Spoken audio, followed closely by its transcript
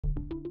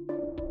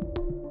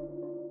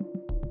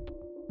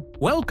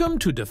Welcome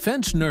to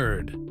Defense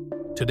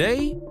Nerd.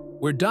 Today,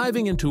 we're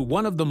diving into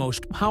one of the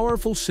most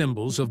powerful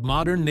symbols of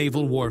modern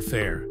naval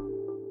warfare,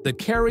 the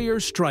Carrier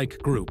Strike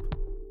Group.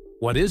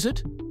 What is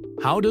it?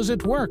 How does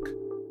it work?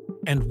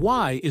 And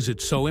why is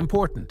it so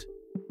important?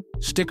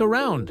 Stick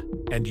around,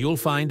 and you'll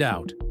find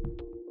out.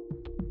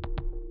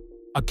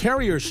 A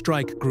Carrier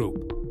Strike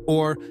Group,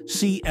 or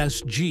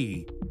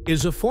CSG,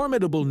 is a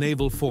formidable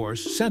naval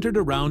force centered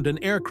around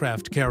an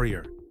aircraft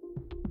carrier.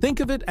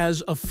 Think of it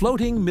as a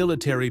floating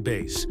military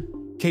base,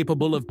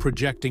 capable of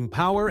projecting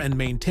power and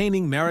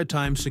maintaining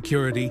maritime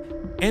security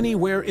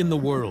anywhere in the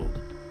world.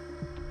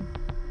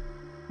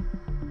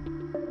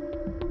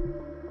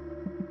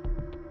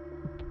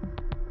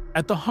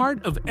 At the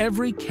heart of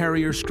every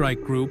Carrier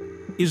Strike Group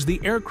is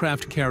the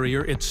aircraft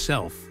carrier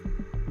itself.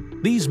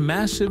 These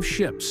massive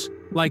ships,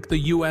 like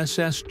the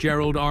USS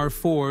Gerald R.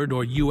 Ford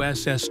or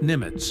USS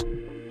Nimitz,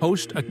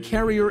 host a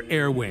carrier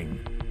air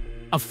wing,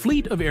 a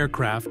fleet of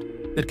aircraft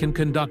that can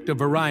conduct a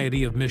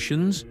variety of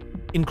missions,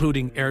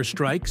 including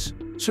airstrikes,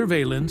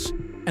 surveillance,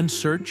 and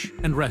search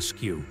and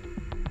rescue.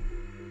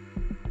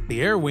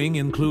 The air wing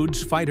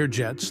includes fighter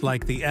jets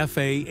like the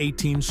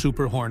FA-18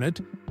 Super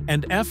Hornet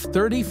and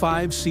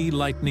F-35C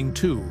Lightning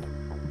II,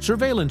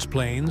 surveillance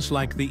planes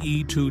like the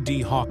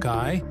E-2D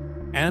Hawkeye,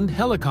 and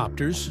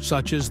helicopters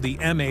such as the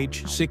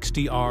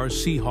MH-60R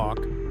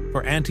Seahawk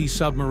for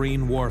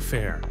anti-submarine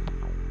warfare.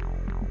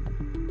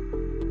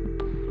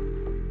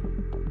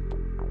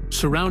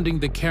 Surrounding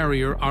the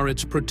carrier are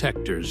its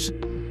protectors,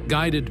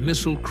 guided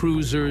missile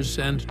cruisers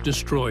and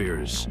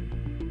destroyers.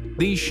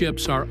 These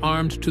ships are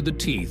armed to the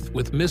teeth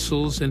with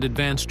missiles and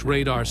advanced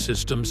radar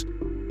systems,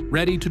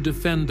 ready to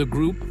defend the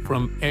group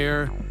from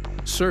air,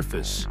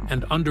 surface,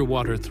 and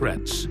underwater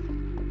threats.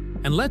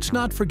 And let's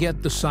not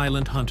forget the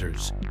silent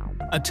hunters,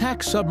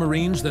 attack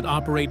submarines that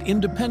operate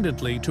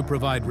independently to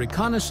provide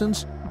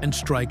reconnaissance and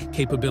strike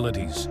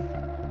capabilities.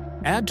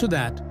 Add to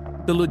that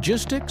the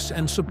logistics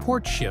and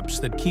support ships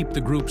that keep the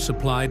group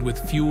supplied with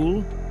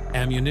fuel,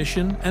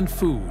 ammunition, and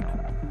food.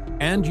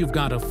 And you've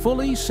got a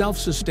fully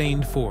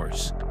self-sustained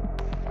force.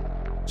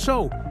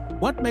 So,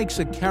 what makes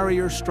a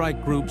Carrier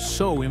Strike Group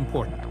so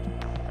important?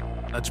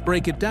 Let's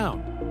break it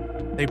down.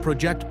 They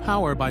project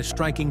power by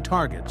striking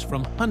targets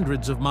from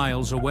hundreds of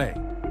miles away.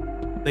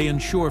 They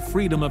ensure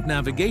freedom of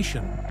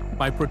navigation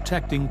by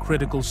protecting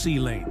critical sea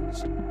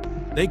lanes.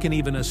 They can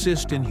even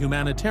assist in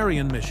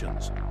humanitarian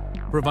missions,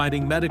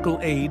 providing medical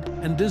aid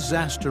and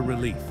disaster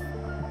relief.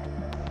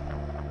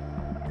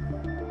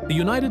 The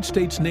United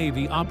States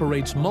Navy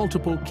operates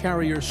multiple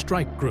Carrier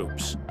Strike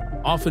Groups,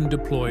 often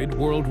deployed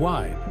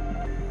worldwide.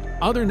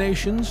 Other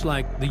nations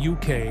like the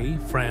UK,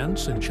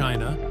 France, and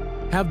China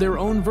have their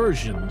own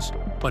versions,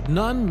 but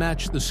none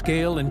match the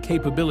scale and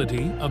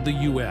capability of the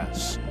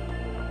US.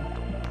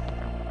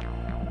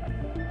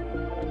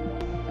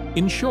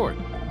 In short,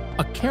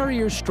 a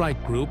Carrier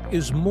Strike Group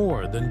is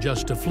more than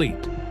just a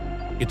fleet.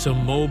 It's a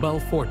mobile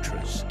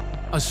fortress,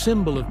 a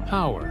symbol of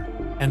power,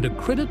 and a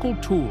critical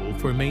tool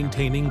for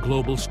maintaining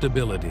global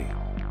stability.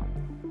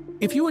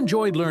 If you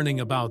enjoyed learning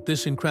about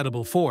this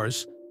incredible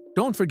force,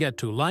 don't forget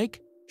to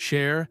like,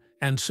 share,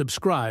 and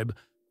subscribe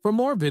for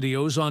more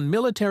videos on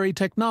military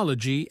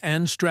technology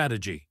and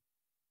strategy.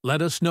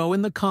 Let us know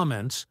in the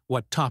comments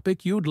what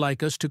topic you'd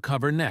like us to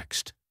cover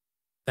next.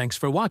 Thanks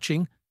for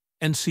watching,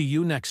 and see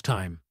you next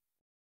time.